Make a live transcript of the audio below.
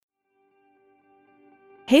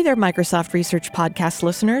Hey there, Microsoft Research Podcast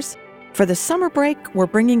listeners. For the summer break, we're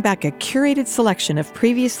bringing back a curated selection of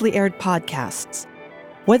previously aired podcasts.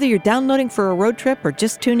 Whether you're downloading for a road trip or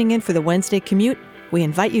just tuning in for the Wednesday commute, we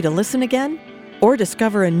invite you to listen again or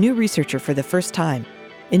discover a new researcher for the first time.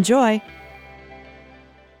 Enjoy!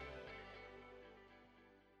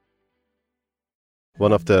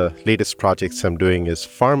 One of the latest projects I'm doing is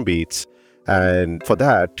FarmBeats. And for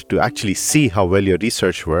that, to actually see how well your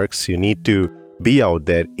research works, you need to be out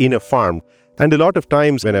there in a farm. And a lot of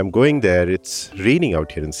times when I'm going there, it's raining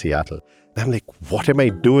out here in Seattle. I'm like, what am I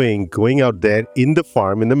doing going out there in the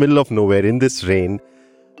farm in the middle of nowhere in this rain?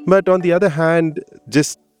 But on the other hand,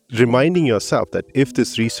 just reminding yourself that if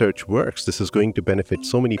this research works, this is going to benefit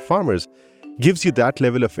so many farmers, gives you that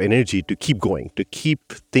level of energy to keep going, to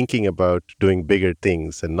keep thinking about doing bigger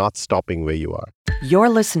things and not stopping where you are. You're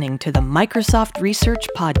listening to the Microsoft Research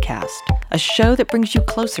Podcast, a show that brings you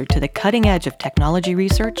closer to the cutting edge of technology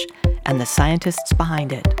research and the scientists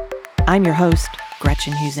behind it. I'm your host,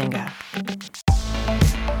 Gretchen Huizinga.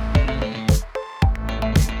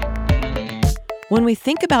 When we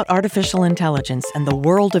think about artificial intelligence and the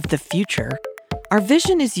world of the future, our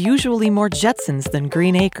vision is usually more Jetsons than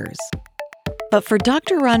Green Acres. But for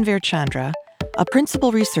Dr. Ranveer Chandra, a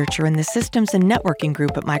principal researcher in the Systems and Networking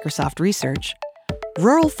Group at Microsoft Research,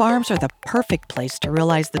 rural farms are the perfect place to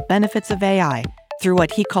realize the benefits of AI through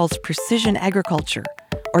what he calls precision agriculture,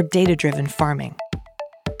 or data-driven farming.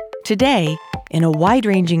 Today, in a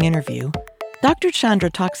wide-ranging interview, Dr. Chandra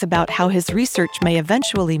talks about how his research may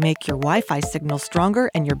eventually make your Wi-Fi signal stronger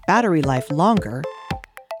and your battery life longer,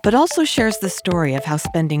 but also shares the story of how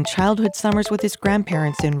spending childhood summers with his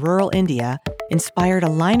grandparents in rural India inspired a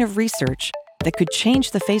line of research that could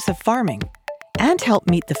change the face of farming and help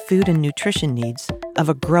meet the food and nutrition needs of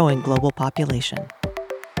a growing global population.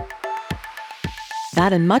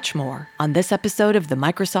 That and much more on this episode of the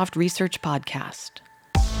Microsoft Research Podcast.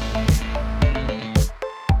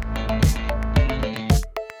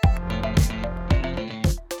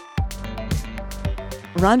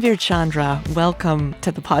 Ranveer Chandra, welcome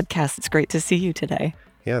to the podcast. It's great to see you today.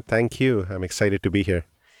 Yeah, thank you. I'm excited to be here.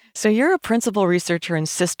 So you're a principal researcher in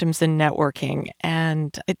systems and networking,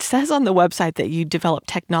 and it says on the website that you develop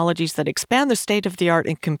technologies that expand the state of the art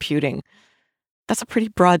in computing. That's a pretty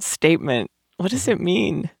broad statement. What does it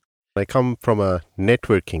mean? I come from a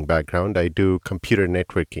networking background. I do computer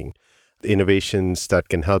networking, innovations that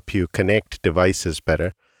can help you connect devices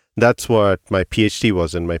better. That's what my PhD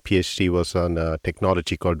was, and my PhD was on a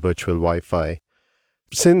technology called virtual Wi-Fi.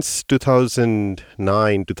 Since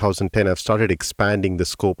 2009, 2010, I've started expanding the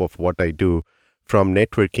scope of what I do from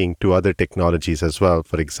networking to other technologies as well.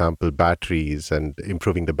 For example, batteries and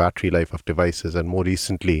improving the battery life of devices, and more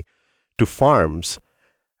recently to farms.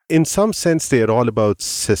 In some sense, they are all about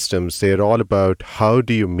systems. They are all about how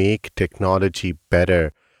do you make technology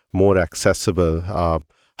better, more accessible?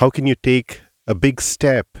 How can you take a big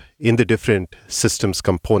step in the different systems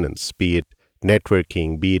components, be it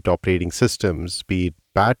networking, be it operating systems, be it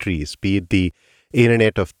batteries, be it the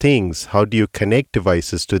Internet of Things? How do you connect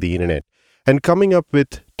devices to the Internet? And coming up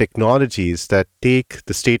with technologies that take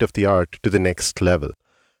the state of the art to the next level.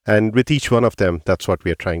 And with each one of them, that's what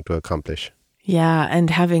we are trying to accomplish. Yeah,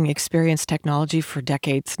 and having experienced technology for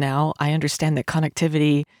decades now, I understand that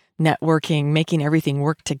connectivity, networking, making everything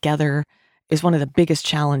work together is one of the biggest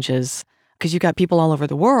challenges, because you've got people all over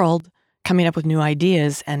the world coming up with new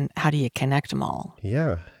ideas, and how do you connect them all?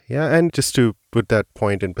 Yeah. And just to put that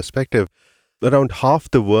point in perspective, around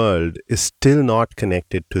half the world is still not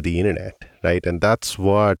connected to the internet, right? And that's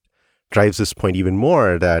what drives this point even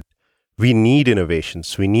more, that we need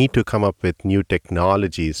innovations. We need to come up with new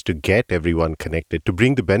technologies to get everyone connected, to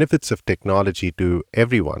bring the benefits of technology to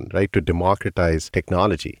everyone, right? To democratize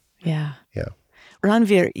technology. Yeah. Yeah.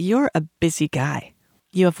 Ranveer, you're a busy guy.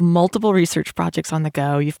 You have multiple research projects on the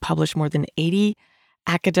go. You've published more than 80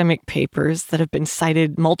 academic papers that have been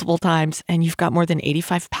cited multiple times, and you've got more than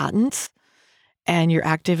 85 patents. And you're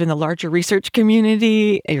active in the larger research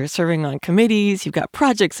community. You're serving on committees. You've got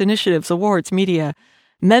projects, initiatives, awards, media,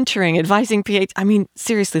 mentoring, advising PhD. I mean,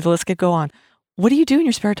 seriously, the list could go on. What do you do in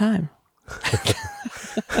your spare time?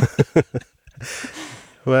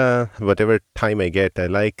 Well, whatever time I get, I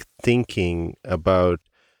like thinking about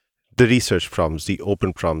the research problems, the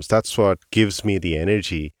open problems. That's what gives me the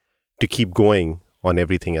energy to keep going on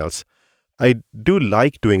everything else. I do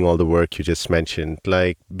like doing all the work you just mentioned,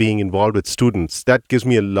 like being involved with students. That gives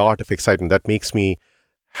me a lot of excitement. That makes me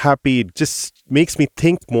happy. It just makes me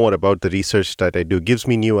think more about the research that I do. It gives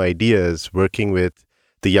me new ideas working with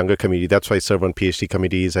the younger community. That's why I serve on PhD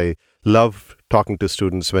committees. I love talking to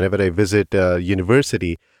students. Whenever I visit a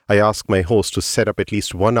university, I ask my host to set up at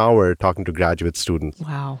least 1 hour talking to graduate students.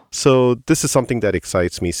 Wow. So this is something that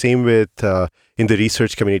excites me. Same with in the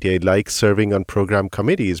research community. I like serving on program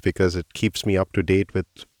committees because it keeps me up to date with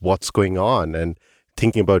what's going on and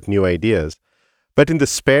thinking about new ideas. But in the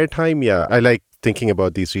spare time, I like thinking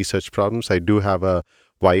about these research problems. I do have a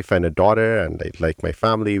wife and a daughter, and I like my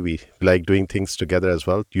family. We like doing things together as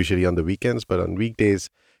well, usually on the weekends. But on weekdays,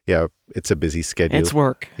 it's a busy schedule. It's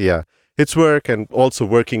work. Yeah. It's work, and also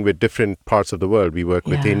working with different parts of the world. We work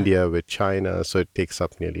with India, with China, so it takes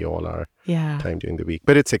up nearly all our time during the week.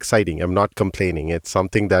 But it's exciting. I'm not complaining. It's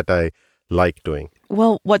something that I like doing.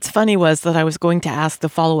 Well, what's funny was that I was going to ask the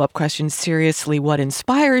follow-up question, seriously, what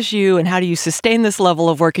inspires you and how do you sustain this level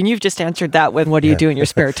of work? And you've just answered that with what do you do in your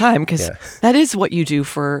spare time? Because that is what you do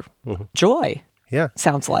for joy. Yeah.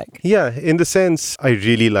 Sounds like. Yeah, in the sense, I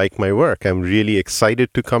really like my work. I'm really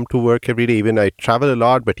excited to come to work every day. Even I travel a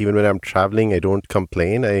lot, but even when I'm traveling, I don't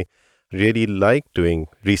complain. I really like doing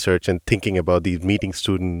research and thinking about these, meeting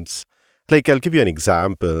students. Like, I'll give you an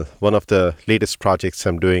example. One of the latest projects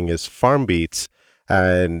I'm doing is FarmBeats.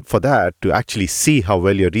 And for that, to actually see how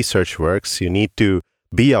well your research works, you need to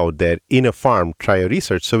be out there in a farm, try your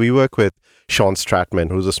research. So we work with Sean Stratman,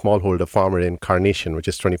 who's a smallholder farmer in Carnation, which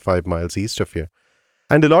is 25 miles east of here.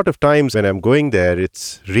 And a lot of times when I'm going there,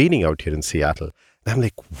 it's raining out here in Seattle. And I'm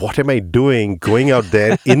like, what am I doing going out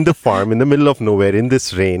there in the farm in the middle of nowhere in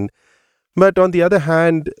this rain? But on the other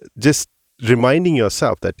hand, just reminding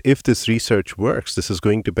yourself that if this research works, this is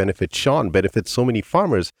going to benefit Sean, benefit so many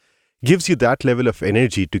farmers, gives you that level of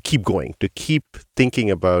energy to keep going, to keep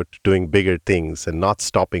thinking about doing bigger things and not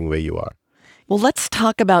stopping where you are. Well, let's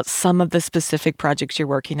talk about some of the specific projects you're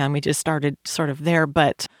working on. We just started sort of there,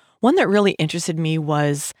 but one that really interested me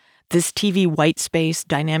was this TV white space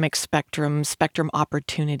dynamic spectrum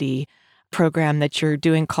opportunity program that you're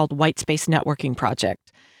doing called White Space Networking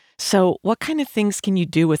Project. So what kind of things can you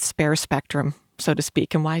do with spare spectrum, so to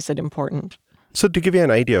speak, and why is it important? So to give you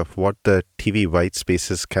an idea of what the TV white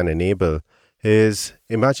spaces can enable is,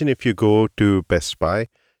 imagine if you go to Best Buy,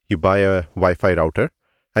 you buy a Wi-Fi router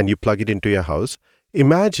and you plug it into your house.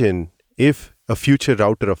 Imagine if a future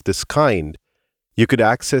router of this kind, you could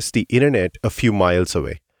access the internet a few miles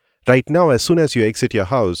away. Right now, as soon as you exit your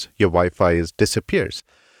house, your Wi-Fi disappears.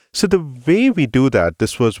 So the way we do that,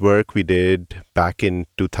 this was work we did back in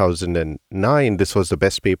 2009. This was the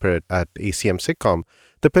best paper at ACM SIGCOMM.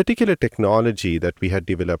 The particular technology that we had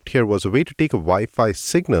developed here was a way to take a Wi-Fi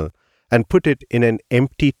signal and put it in an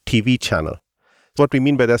empty TV channel. What we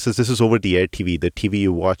mean by this is over-the-air TV, the TV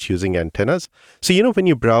you watch using antennas. So, when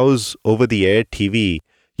you browse over-the-air TV,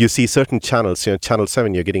 you see certain channels. Channel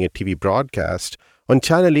 7, you're getting a TV broadcast. On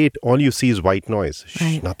Channel 8, all you see is white noise.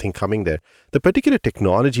 Right. Nothing coming there. The particular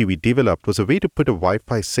technology we developed was a way to put a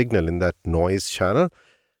Wi-Fi signal in that noise channel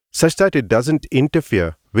such that it doesn't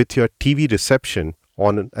interfere with your TV reception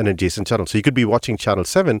on an adjacent channel. So you could be watching Channel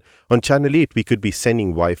 7. On Channel 8, we could be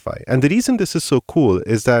sending Wi-Fi. And the reason this is so cool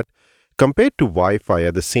is that compared to Wi-Fi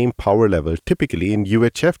at the same power level, typically in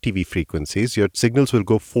UHF TV frequencies, your signals will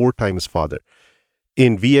go 4 times farther.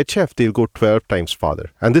 In VHF, they'll go 12 times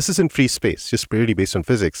farther. And this is in free space, just purely based on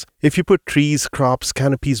physics. If you put trees, crops,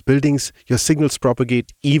 canopies, buildings, your signals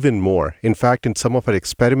propagate even more. In fact, in some of our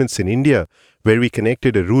experiments in India, where we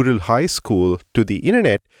connected a rural high school to the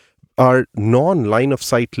internet, our non-line of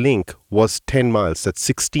sight link was 10 miles. That's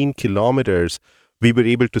 16 kilometers. We were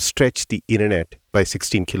able to stretch the internet by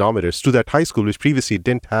 16 kilometers to that high school, which previously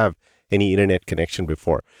didn't have any internet connection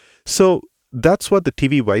before. So that's what the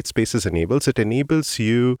TV white spaces enables. It enables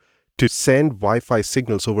you to send Wi-Fi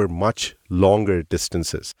signals over much longer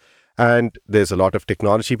distances. And there's a lot of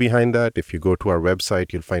technology behind that. If you go to our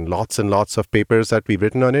website, you'll find lots and lots of papers that we've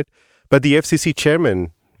written on it. But the FCC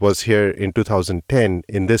chairman was here in 2010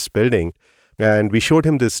 in this building, and we showed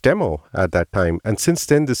him this demo at that time. And since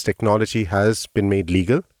then, this technology has been made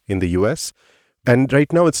legal in the US. And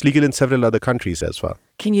right now, it's legal in several other countries as well.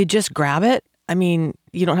 Can you just grab it? I mean,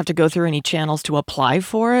 you don't have to go through any channels to apply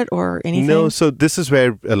for it or anything? No, so this is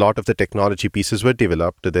where a lot of the technology pieces were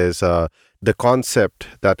developed. There's the concept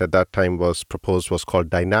that at that time was proposed was called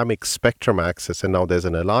dynamic spectrum access, and now there's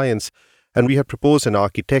an alliance. And we have proposed an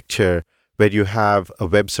architecture where you have a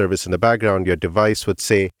web service in the background. Your device would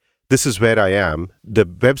say, this is where I am. The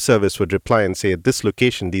web service would reply and say, at this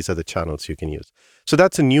location, these are the channels you can use. So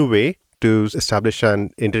that's a new way to establish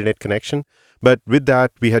an internet connection. But with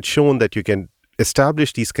that, we had shown that you can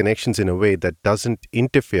establish these connections in a way that doesn't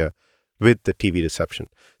interfere with the TV reception.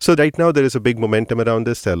 So right now, there is a big momentum around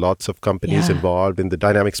this. There are lots of companies involved in the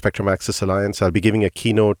Dynamic Spectrum Access Alliance. I'll be giving a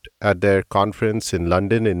keynote at their conference in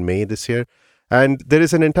London in May this year. And there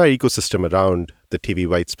is an entire ecosystem around the TV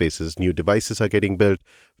white spaces. New devices are getting built.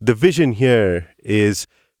 The vision here is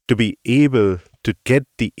to be able to get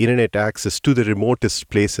the internet access to the remotest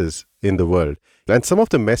places in the world. And some of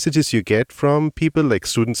the messages you get from people like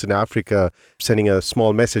students in Africa sending a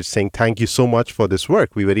small message saying, thank you so much for this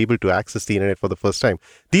work. We were able to access the internet for the first time.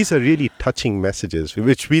 These are really touching messages,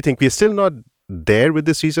 which we think we're still not there with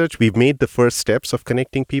this research. We've made the first steps of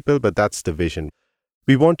connecting people, but that's the vision.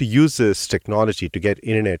 We want to use this technology to get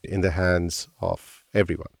internet in the hands of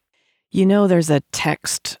everyone. You know, there's a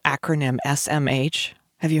text acronym, SMH.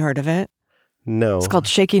 Have you heard of it? No. It's called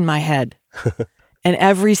Shaking My Head. And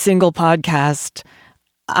every single podcast,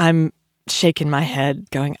 I'm shaking my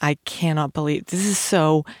head going, I cannot believe this is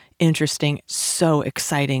so interesting, so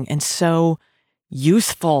exciting, and so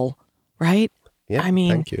useful, right? Yeah, I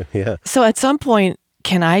mean, thank you. Yeah. So at some point,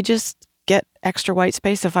 can I just get extra white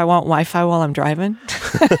space if I want Wi-Fi while I'm driving?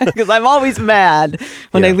 Because I'm always mad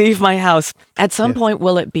when I leave my house. At some point,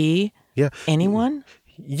 will it be anyone?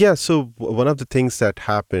 Yeah, so one of the things that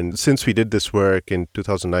happened since we did this work in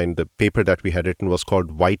 2009, the paper that we had written was called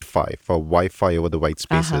Wi-Fi, for Wi-Fi over the white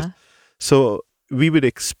spaces. So we would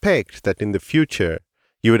expect that in the future,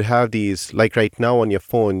 you would have these, like right now on your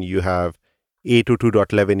phone, you have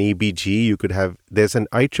 802.11 ABG, you could have, there's an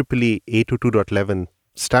IEEE 802.11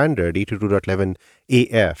 standard, 802.11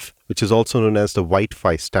 AF, which is also known as the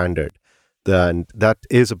Wi-Fi standard. And that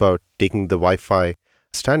is about taking the Wi-Fi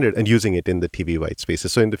standard and using it in the TV white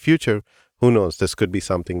spaces. So in the future, who knows, this could be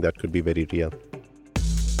something that could be very real.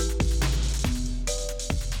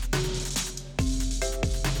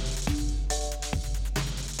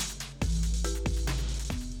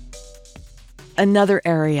 Another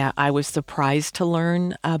area I was surprised to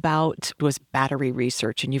learn about was battery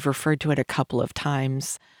research, and you've referred to it a couple of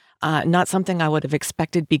times. Not something I would have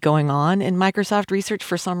expected be going on in Microsoft research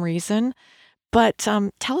for some reason. But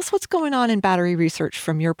tell us what's going on in battery research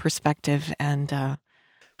from your perspective and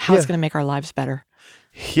how it's going to make our lives better.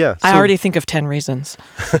 Yeah. I already think of 10 reasons.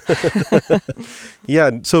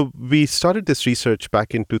 Yeah. So we started this research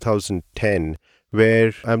back in 2010,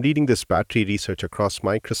 where I'm leading this battery research across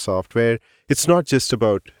Microsoft, where it's not just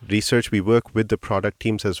about research. We work with the product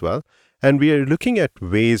teams as well. And we are looking at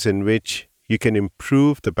ways in which you can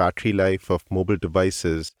improve the battery life of mobile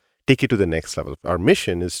devices, take it to the next level. Our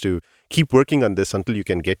mission is to keep working on this until you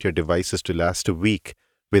can get your devices to last a week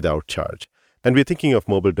without charge. And we're thinking of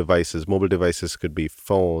mobile devices. Mobile devices could be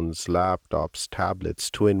phones, laptops,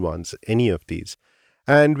 tablets, two-in-ones, any of these.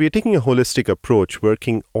 And we're taking a holistic approach,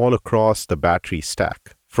 working all across the battery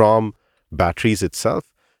stack, from batteries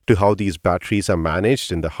itself to how these batteries are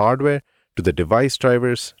managed in the hardware, to the device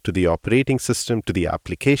drivers, to the operating system, to the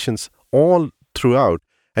applications, all throughout,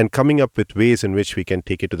 and coming up with ways in which we can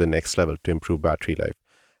take it to the next level to improve battery life.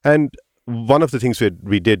 And one of the things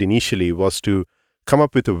we did initially was to come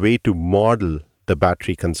up with a way to model the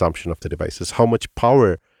battery consumption of the devices. How much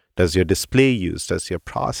power does your display use? Does your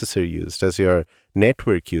processor use? Does your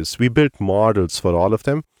network use? We built models for all of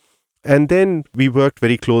them. And then we worked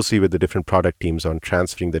very closely with the different product teams on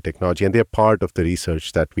transferring the technology. And they're part of the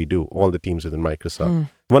research that we do, all the teams within Microsoft.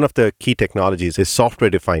 One of the key technologies is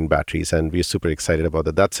software-defined batteries. And we're super excited about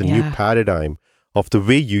that. That's a new paradigm of the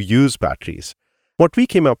way you use batteries. What we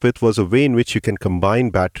came up with was a way in which you can combine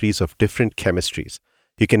batteries of different chemistries.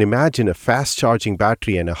 You can imagine a fast-charging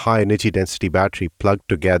battery and a high-energy density battery plugged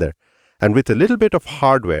together. And with a little bit of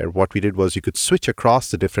hardware, what we did was you could switch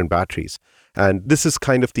across the different batteries. And this is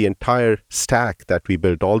kind of the entire stack that we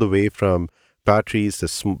built, all the way from batteries,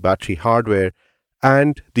 the battery hardware,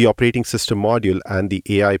 and the operating system module, and the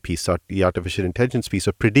AI piece, the artificial intelligence piece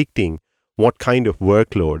of predicting what kind of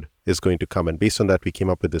workload is going to come. And based on that, we came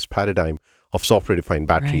up with this paradigm of software-defined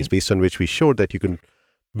batteries, based on which we showed that you can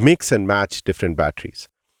mix and match different batteries.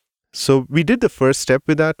 So we did the first step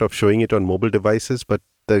with that, of showing it on mobile devices, but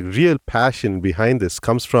the real passion behind this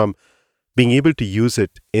comes from being able to use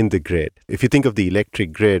it in the grid. If you think of the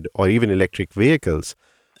electric grid or even electric vehicles,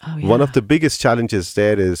 one of the biggest challenges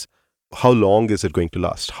there is how long is it going to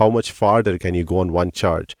last? How much farther can you go on one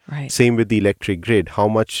charge? Same with the electric grid. How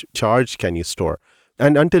much charge can you store?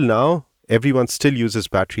 And until now, everyone still uses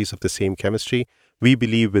batteries of the same chemistry. We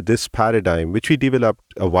believe with this paradigm, which we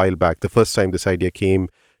developed a while back, the first time this idea came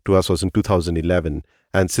to us was in 2011.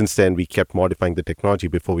 And since then, we kept modifying the technology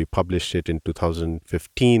before we published it in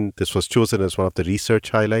 2015. This was chosen as one of the research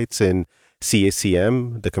highlights in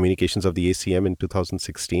CACM, the communications of the ACM in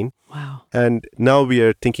 2016. Wow. And now we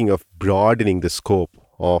are thinking of broadening the scope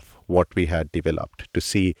of what we had developed to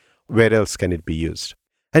see where else can it be used.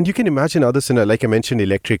 And you can imagine other scenarios, like I mentioned,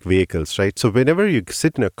 electric vehicles, right? So whenever you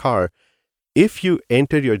sit in a car, if you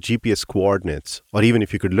enter your GPS coordinates, or even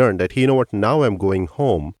if you could learn that, hey, you know what, now I'm going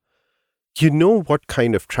home, you know what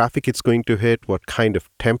kind of traffic it's going to hit, what kind of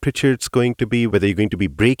temperature it's going to be, whether you're going to be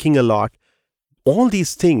braking a lot. All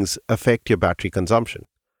these things affect your battery consumption.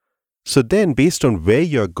 So then, based on where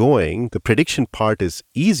you're going, the prediction part is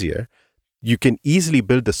easier. You can easily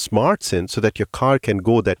build the smarts in so that your car can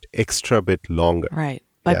go that extra bit longer. Right.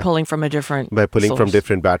 By pulling from a different from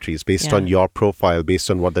different batteries based on your profile,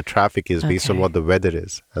 based on what the traffic is, based on what the weather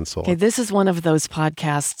is, and so on. This is one of those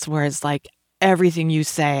podcasts where it's like everything you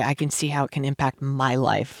say, I can see how it can impact my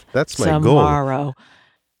life. That's my tomorrow. goal.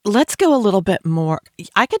 Let's go a little bit more.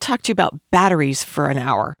 I could talk to you about batteries for an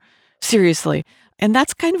hour. Seriously. And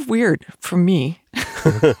that's kind of weird for me.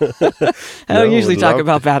 I don't usually talk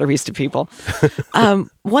about batteries to people. One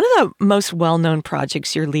of the most well-known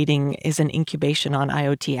projects you're leading is an incubation on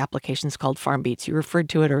IoT applications called FarmBeats. You referred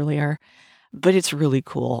to it earlier, but it's really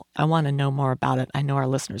cool. I want to know more about it. I know our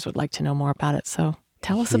listeners would like to know more about it. So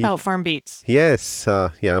tell us about FarmBeats. Yes.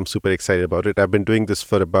 I'm super excited about it. I've been doing this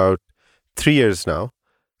for about 3 years now.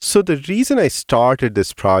 So the reason I started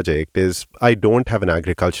this project is I don't have an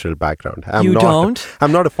agricultural background. I'm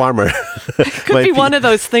not a farmer. Could be one of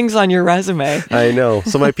those things on your resume. I know.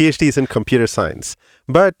 So my PhD is in computer science.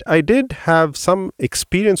 But I did have some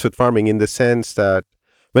experience with farming in the sense that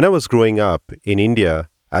when I was growing up in India,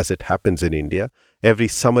 as it happens in India, every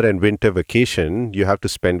summer and winter vacation you have to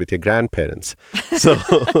spend with your grandparents. So,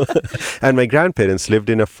 and my grandparents lived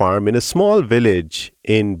in a farm in a small village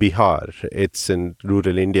in Bihar. It's in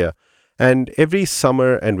rural India. And every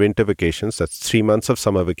summer and winter vacations, that's 3 months of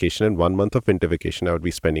summer vacation and 1 month of winter vacation, I would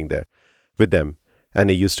be spending there with them. And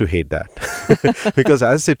I used to hate that because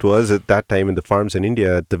as it was at that time in the farms in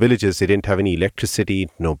India, the villages, they didn't have any electricity,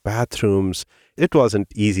 no bathrooms. It wasn't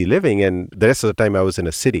easy living. And the rest of the time I was in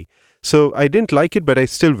a city. So I didn't like it, but I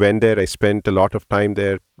still went there. I spent a lot of time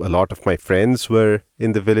there. A lot of my friends were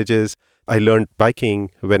in the villages. I learned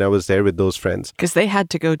biking when I was there with those friends. Because they had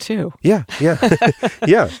to go too. Yeah.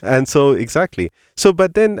 Yeah. And so exactly. So,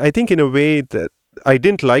 but then I think in a way that I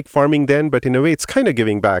didn't like farming then, but in a way it's kind of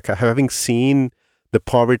giving back. Having seen the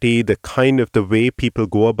poverty, the way people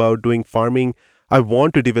go about doing farming, I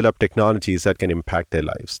want to develop technologies that can impact their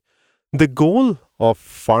lives. The goal of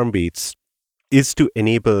FarmBeats is to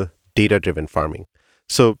enable data-driven farming.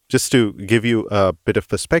 So just to give you a bit of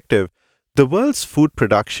perspective, the world's food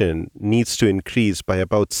production needs to increase by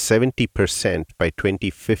about 70% by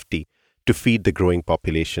 2050 to feed the growing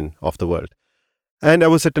population of the world. And I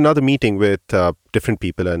was at another meeting with different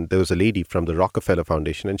people, and there was a lady from the Rockefeller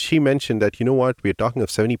Foundation, and she mentioned that, you know what, we're talking of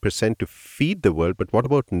 70% to feed the world, but what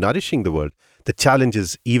about nourishing the world? The challenge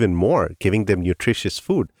is even more, giving them nutritious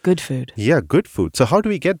food. Good food. Yeah, good food. So how do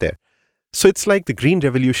we get there? So it's like the green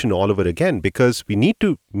revolution all over again, because we need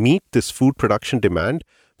to meet this food production demand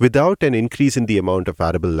without an increase in the amount of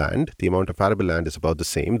arable land. The amount of arable land is about the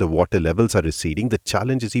same. The water levels are receding. The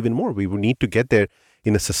challenge is even more. We will need to get there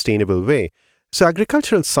in a sustainable way. So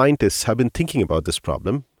agricultural scientists have been thinking about this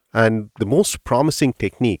problem, and the most promising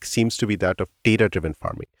technique seems to be that of data-driven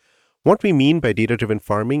farming. What we mean by data-driven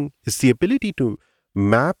farming is the ability to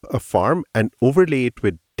map a farm and overlay it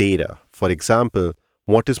with data. For example,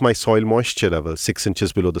 what is my soil moisture level 6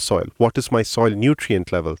 inches below the soil? What is my soil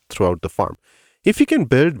nutrient level throughout the farm? If you can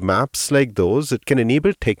build maps like those, it can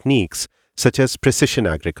enable techniques such as precision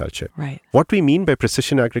agriculture. Right. What we mean by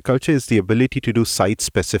precision agriculture is the ability to do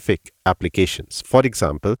site-specific applications. For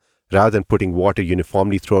example, rather than putting water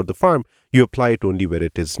uniformly throughout the farm, you apply it only where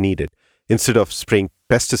it is needed. Instead of spraying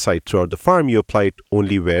pesticide throughout the farm, you apply it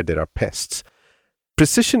only where there are pests.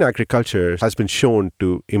 Precision agriculture has been shown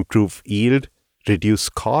to improve yield, reduce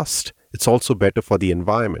cost. It's also better for the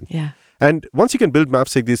environment. Yeah. And once you can build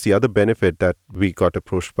maps like this, the other benefit that we got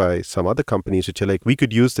approached by some other companies, which are like, we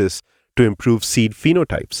could use this to improve seed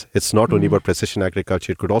phenotypes. It's not only about precision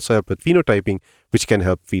agriculture, it could also help with phenotyping, which can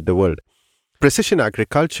help feed the world. Precision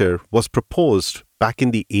agriculture was proposed back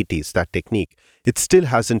in the 80s, that technique. It still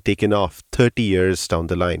hasn't taken off 30 years down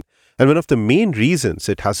the line. And one of the main reasons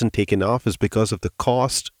it hasn't taken off is because of the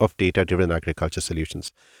cost of data-driven agriculture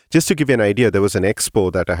solutions. Just to give you an idea, there was an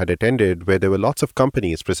expo that I had attended where there were lots of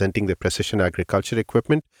companies presenting their precision agriculture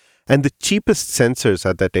equipment, and the cheapest sensors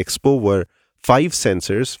at that expo were 5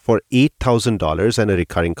 sensors for $8,000 and a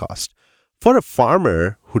recurring cost. For a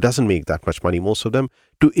farmer who doesn't make that much money, most of them,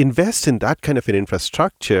 to invest in that kind of an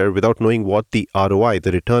infrastructure without knowing what the ROI,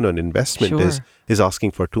 the return on investment is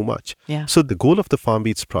asking for too much. Yeah. So the goal of the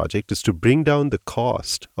FarmBeats project is to bring down the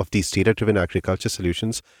cost of these data-driven agriculture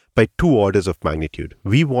solutions by 2 orders of magnitude.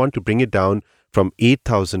 We want to bring it down from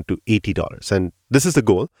 $8,000 to $80. And this is the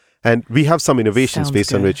goal. And we have some innovations Sounds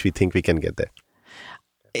based on good. which we think we can get there.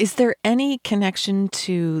 Is there any connection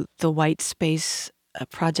to the White Space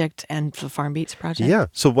project and the FarmBeats project? Yeah.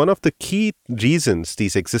 So one of the key reasons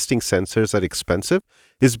these existing sensors are expensive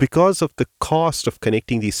is because of the cost of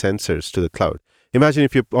connecting these sensors to the cloud. Imagine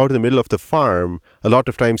if you're out in the middle of the farm, a lot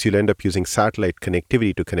of times you'll end up using satellite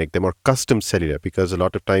connectivity to connect them, or custom cellular, because a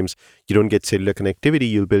lot of times you don't get cellular connectivity,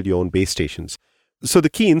 you'll build your own base stations. So the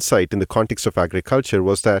key insight in the context of agriculture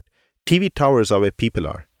was that TV towers are where people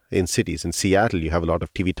are in cities. In Seattle, you have a lot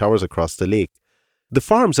of TV towers across the lake. The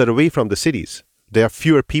farms are away from the cities. There are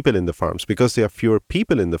fewer people in the farms. Because there are fewer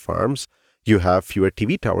people in the farms, you have fewer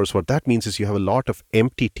TV towers. What that means is you have a lot of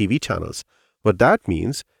empty TV channels. What that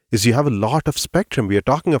means is you have a lot of spectrum. We are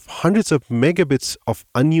talking of hundreds of megabits of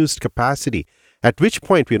unused capacity, at which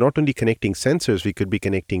point we are not only connecting sensors, we could be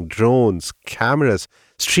connecting drones, cameras,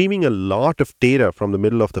 streaming a lot of data from the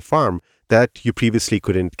middle of the farm that you previously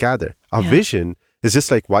couldn't gather. Our vision is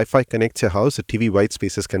just like Wi-Fi connects your house, the TV white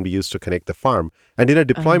spaces can be used to connect the farm. And in our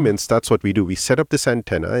deployments, that's what we do. We set up this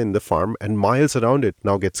antenna in the farm and miles around it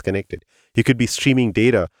now gets connected. You could be streaming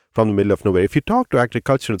data from the middle of nowhere. If you talk to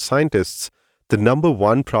agricultural scientists, the number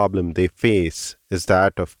one problem they face is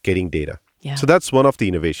that of getting data. Yeah. So that's one of the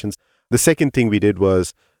innovations. The second thing we did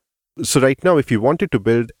was, so right now, if you wanted to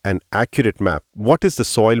build an accurate map, what is the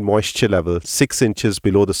soil moisture level 6 inches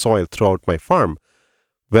below the soil throughout my farm?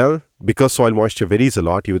 Well, because soil moisture varies a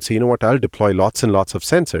lot, you would say, you know what, I'll deploy lots and lots of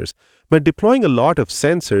sensors. But deploying a lot of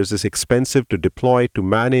sensors is expensive to deploy, to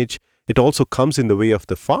manage. It also comes in the way of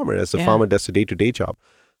the farmer as the farmer does a day-to-day job.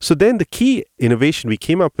 So then the key innovation we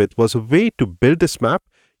came up with was a way to build this map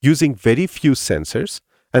using very few sensors.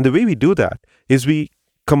 And the way we do that is we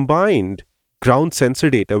combined ground sensor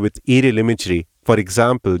data with aerial imagery, for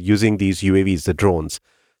example, using these UAVs, the drones.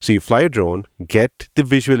 So you fly a drone, get the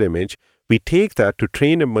visual image, we take that to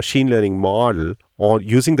train a machine learning model or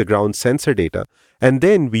using the ground sensor data, and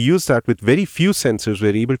then we use that with very few sensors,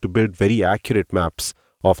 we're able to build very accurate maps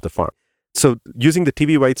of the farm. So using the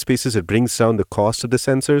TV white spaces, it brings down the cost of the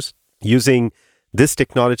sensors. Using this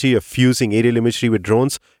technology of fusing aerial imagery with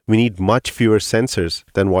drones, we need much fewer sensors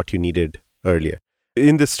than what you needed earlier.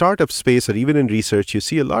 In the startup space or even in research, you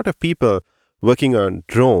see a lot of people working on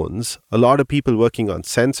drones, a lot of people working on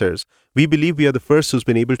sensors. We believe we are the first who's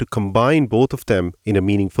been able to combine both of them in a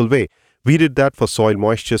meaningful way. We did that for soil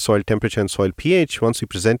moisture, soil temperature, and soil pH. Once we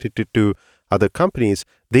presented it to other companies,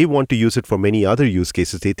 they want to use it for many other use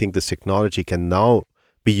cases. They think this technology can now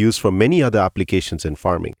be used for many other applications in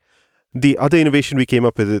farming. The other innovation we came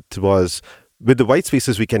up with it was, with the white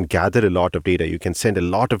spaces, we can gather a lot of data. You can send a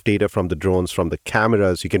lot of data from the drones, from the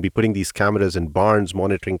cameras. You can be putting these cameras in barns,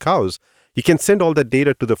 monitoring cows. You can send all that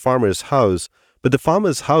data to the farmer's house, but the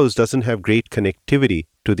farmer's house doesn't have great connectivity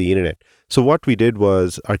to the internet. So what we did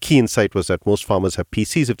was, our key insight was that most farmers have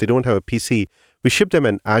PCs. If they don't have a PC, we ship them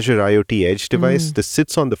an Azure IoT Edge device. This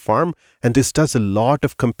sits on the farm, and this does a lot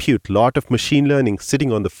of compute, lot of machine learning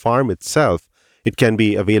sitting on the farm itself. It can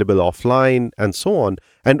be available offline and so on,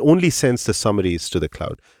 and only sends the summaries to the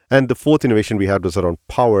cloud. And the fourth innovation we had was around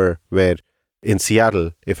power, where in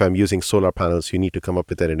Seattle, if I'm using solar panels, you need to come up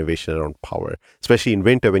with an innovation around power, especially in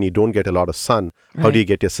winter when you don't get a lot of sun. How do you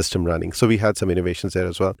get your system running? So we had some innovations there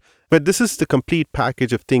as well. But this is the complete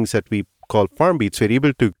package of things that we call FarmBeats. We're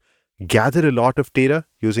able to gather a lot of data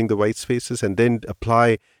using the white spaces and then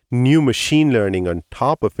apply new machine learning on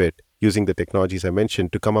top of it using the technologies I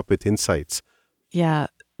mentioned to come up with insights. Yeah,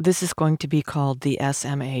 this is going to be called the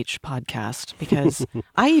SMH podcast because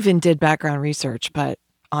I even did background research, but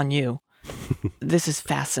on you. This is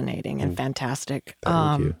fascinating and fantastic.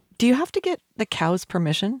 Thank you. Do you have to get the cows'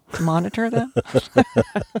 permission to monitor them?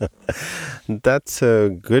 That's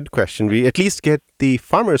a good question. We at least get the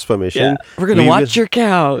farmer's permission. We're going to watch your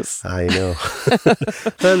cows. I know.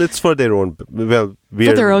 Well, it's for their own, For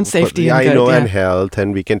their own safety and I good, know, yeah. and health,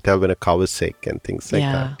 and we can tell when a cow is sick and things like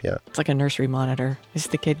that. Yeah. It's like a nursery monitor. Is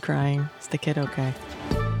the kid crying? Is the kid okay?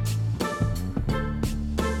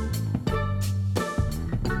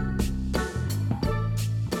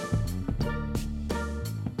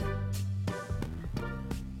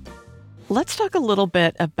 Let's talk a little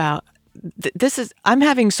bit about I'm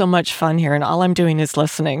having so much fun here, and all I'm doing is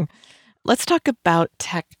listening. Let's talk about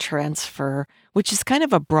tech transfer, which is kind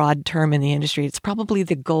of a broad term in the industry. It's probably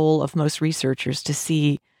the goal of most researchers to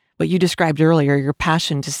see what you described earlier, your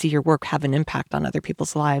passion to see your work have an impact on other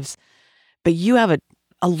people's lives. But you have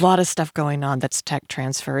a lot of stuff going on that's tech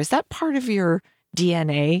transfer. Is that part of your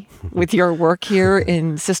DNA with your work here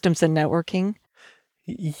in systems and networking?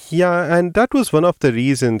 Yeah, and that was one of the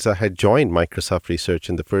reasons I had joined Microsoft Research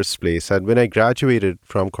in the first place. And when I graduated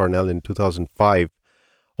from Cornell in 2005,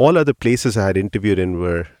 All other places I had interviewed in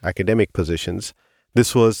were academic positions.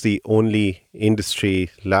 This was the only industry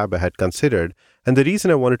lab I had considered. And the reason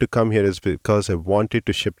I wanted to come here is because I wanted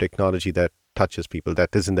to ship technology that touches people,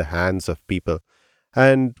 that is in the hands of people.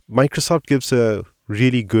 And Microsoft gives a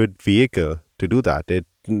really good vehicle to do that.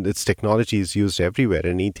 Its technology is used everywhere.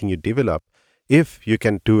 Anything you develop, if you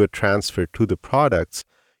can do a transfer to the products,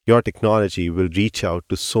 your technology will reach out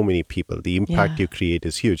to so many people. The impact you create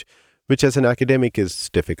is huge, which as an academic is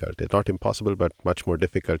difficult. It's not impossible, but much more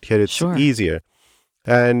difficult. Here it's easier.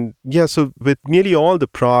 And so with nearly all the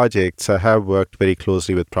projects, I have worked very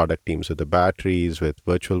closely with product teams, with the batteries, with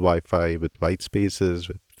virtual Wi-Fi, with white spaces,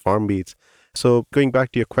 with FarmBeats. So going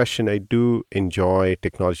back to your question, I do enjoy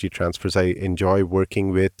technology transfers. I enjoy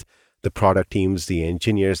working with the product teams, the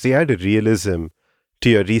engineers. They add a realism to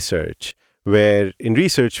your research, where in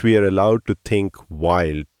research, we are allowed to think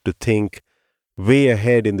wild, to think way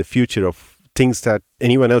ahead in the future of things that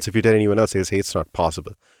anyone else, if you tell anyone else, they say it's not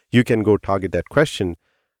possible. You can go target that question.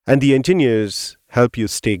 And the engineers help you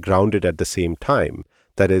stay grounded at the same time.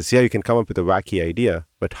 That is, you can come up with a wacky idea,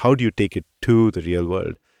 but how do you take it to the real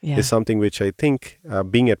world is something which I think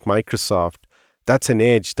being at Microsoft, that's an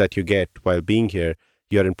edge that you get while being here.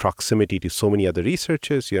 You're in proximity to so many other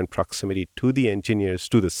researchers. You're in proximity to the engineers,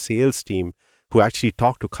 to the sales team who actually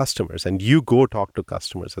talk to customers, and you go talk to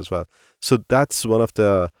customers as well. So that's one of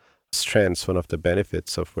the strengths, one of the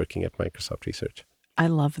benefits of working at Microsoft Research. I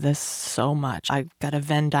love this so much. I've got a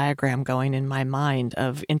Venn diagram going in my mind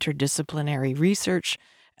of interdisciplinary research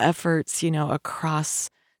efforts, across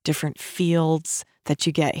different fields that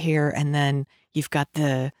you get here. And then you've got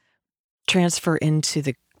the transfer into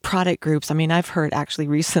the product groups. I mean, I've heard actually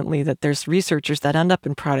recently that there's researchers that end up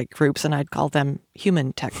in product groups, and I'd call them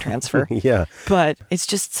human tech transfer. But it's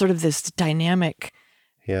just sort of this dynamic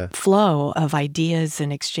flow of ideas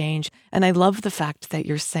and exchange. And I love the fact that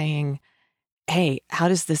you're saying, hey, how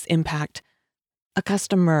does this impact a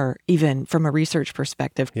customer, even from a research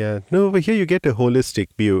perspective? No, over here you get a holistic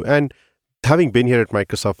view. And having been here at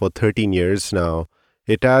Microsoft for 13 years now,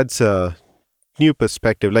 it adds a new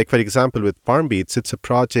perspective. Like, for example, with FarmBeats, it's a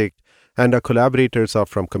project, and our collaborators are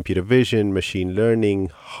from computer vision, machine learning,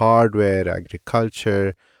 hardware,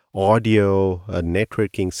 agriculture, audio,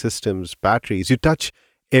 networking systems, batteries. You touch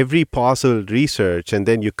every possible research, and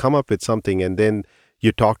then you come up with something, and then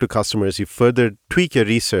you talk to customers, you further tweak your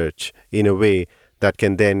research in a way that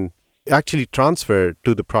can then actually transfer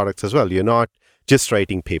to the products as well. You're not just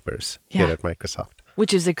writing papers here at Microsoft.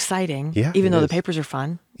 Which is exciting, even though the papers are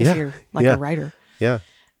fun, if you're like a writer.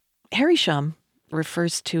 Harry Shum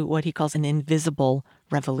refers to what he calls an invisible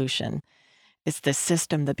revolution. It's the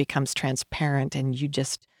system that becomes transparent and you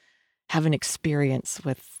just have an experience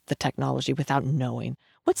with the technology without knowing.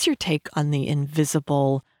 What's your take on the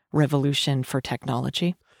invisible revolution for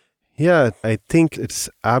technology? I think it's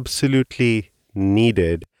absolutely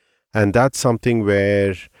needed. And that's something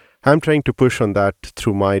where I'm trying to push on that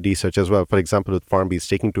through my research as well. For example, with FarmBeats,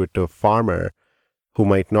 taking it to a farmer who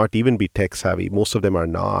might not even be tech savvy. Most of them are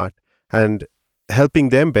not. And helping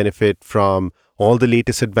them benefit from all the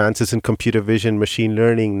latest advances in computer vision, machine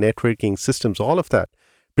learning, networking systems, all of that.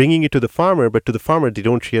 Bringing it to the farmer, but to the farmer, they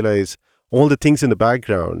don't realize all the things in the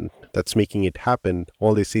background that's making it happen.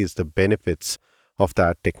 All they see is the benefits of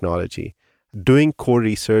that technology. Doing core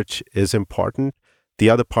research is important. The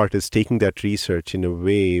other part is taking that research in a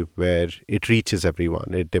way where it reaches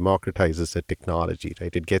everyone. It democratizes the technology,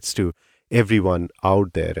 right? It gets to everyone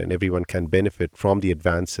out there, and everyone can benefit from the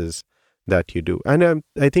advances that you do. And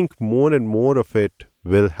I think more and more of it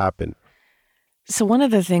will happen. So one of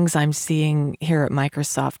the things I'm seeing here at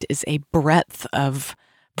Microsoft is a breadth of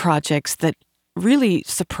projects that really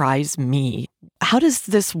surprise me. How does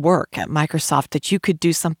this work at Microsoft, that you could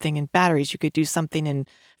do something in batteries, you could do something in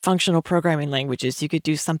functional programming languages, you could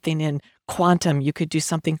do something in quantum, you could do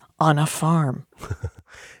something on a farm?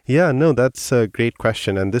 That's a great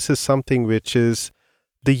question. And this is something which is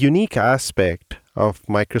the unique aspect of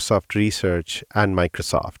Microsoft Research and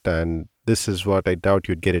Microsoft. And this is what I doubt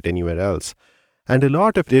you'd get it anywhere else. And a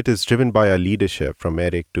lot of it is driven by our leadership, from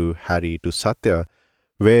Eric to Harry to Satya,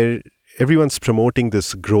 where everyone's promoting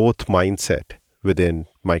this growth mindset within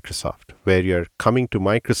Microsoft, where you're coming to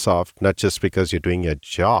Microsoft not just because you're doing your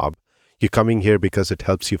job, you're coming here because it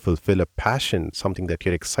helps you fulfill a passion, something that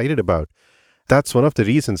you're excited about. That's one of the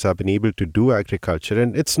reasons I've been able to do agriculture.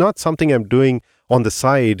 And it's not something I'm doing on the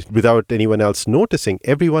side without anyone else noticing.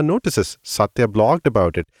 Everyone notices. Satya blogged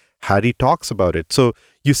about it. Harry talks about it. So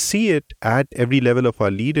you see it at every level of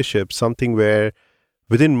our leadership, something where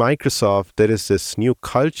within Microsoft, there is this new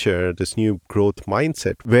culture, this new growth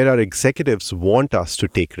mindset where our executives want us to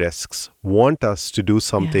take risks, want us to do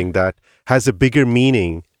something that has a bigger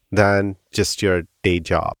meaning than just your day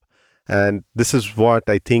job. And this is what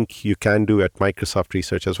I think you can do at Microsoft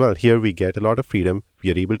Research as well. Here we get a lot of freedom.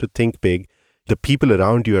 We are able to think big. The people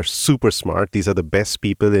around you are super smart. These are the best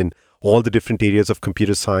people in all the different areas of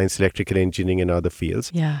computer science, electrical engineering, and other fields.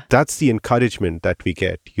 Yeah. That's the encouragement that we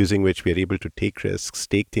get, using which we are able to take risks,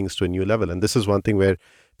 take things to a new level. And this is one thing where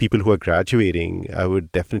people who are graduating, I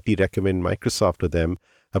would definitely recommend Microsoft to them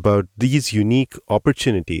about these unique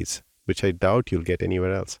opportunities, which I doubt you'll get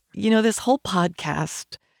anywhere else. You know, this whole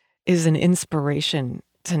podcast is an inspiration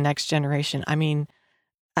to next generation. I mean,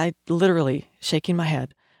 I literally shaking my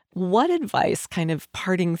head. What advice, kind of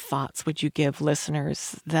parting thoughts, would you give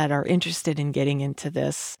listeners that are interested in getting into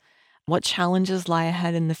this? What challenges lie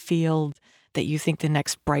ahead in the field that you think the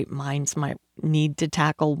next bright minds might need to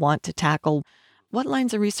tackle, want to tackle? What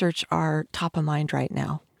lines of research are top of mind right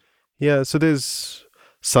now? Yeah, so there's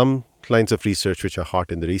some lines of research which are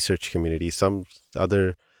hot in the research community, some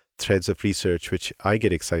other threads of research which I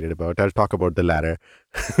get excited about. I'll talk about the latter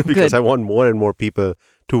because Good. I want more and more people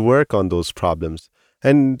to work on those problems.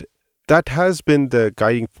 And that has been the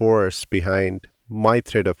guiding force behind my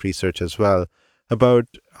thread of research as well, about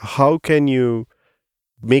how can you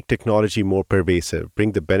make technology more pervasive,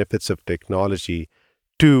 bring the benefits of technology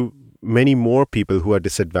to many more people who are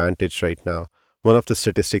disadvantaged right now. One of the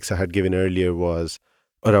statistics I had given earlier was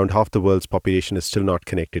around half the world's population is still not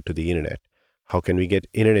connected to the internet. How can we get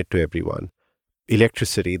internet to everyone?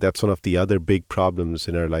 Electricity, that's one of the other big problems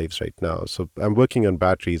in our lives right now. So I'm working on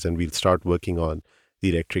batteries, and we'll start working on the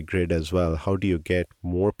electric grid as well. How do you get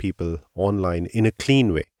more people online in a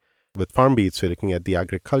clean way? With FarmBeats, we're looking at the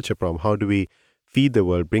agriculture problem. How do we feed the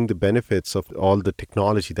world, bring the benefits of all the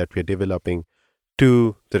technology that we're developing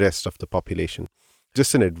to the rest of the population?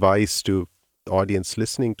 Just an advice to the audience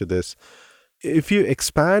listening to this. If you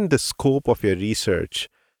expand the scope of your research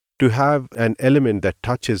to have an element that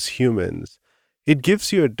touches humans, it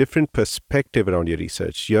gives you a different perspective around your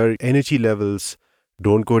research. Your energy levels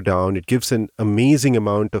don't go down. It gives an amazing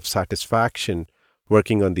amount of satisfaction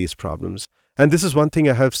working on these problems. And this is one thing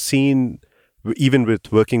I have seen even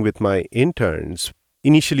with working with my interns.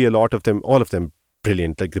 Initially, all of them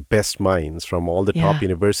brilliant, like the best minds from all the top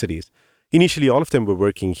universities. Initially, all of them were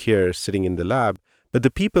working here, sitting in the lab. But the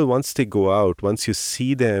people, once they go out, once you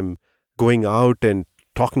see them going out and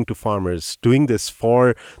talking to farmers, doing this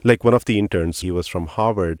for, like one of the interns, he was from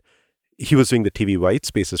Harvard. He was doing the TV White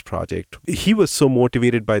Spaces project. He was so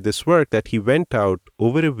motivated by this work that he went out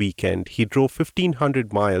over a weekend. He drove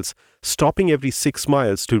 1,500 miles, stopping every 6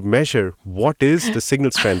 miles to measure what is the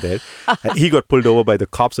signal strength there. He got pulled over by the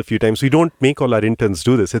cops a few times. We don't make all our interns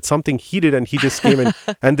do this. It's something he did, and he just came in.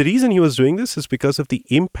 And the reason he was doing this is because of the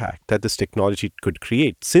impact that this technology could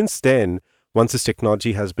create. Since then, once this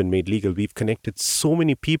technology has been made legal, we've connected so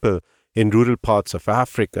many people in rural parts of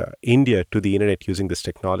Africa, India, to the internet using this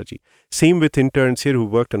technology. Same with interns here who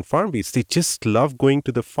worked on FarmBeats. They just love going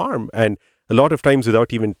to the farm. And a lot of times,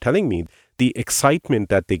 without even telling me, the excitement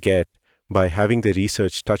that they get by having the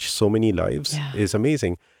research touch so many lives is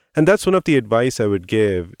amazing. And that's one of the advice I would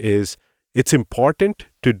give is it's important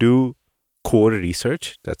to do core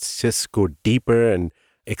research. That's just go deeper and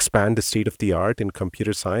expand the state of the art in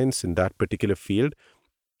computer science in that particular field.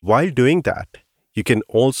 While doing that, you can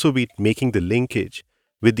also be making the linkage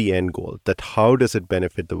with the end goal, that how does it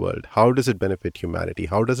benefit the world? How does it benefit humanity?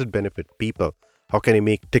 How does it benefit people? How can I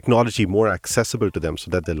make technology more accessible to them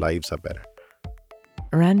so that their lives are better?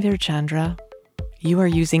 Ranveer Chandra, you are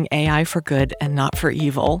using AI for good and not for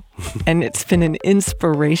evil. And it's been an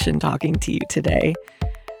inspiration talking to you today.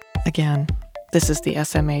 Again, this is the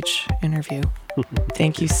SMH interview.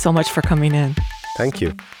 Thank you so much for coming in. Thank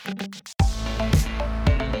you.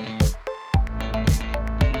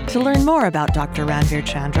 To learn more about Dr. Ranveer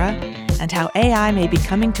Chandra and how AI may be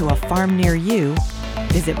coming to a farm near you,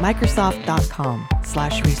 visit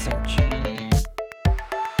Microsoft.com/research.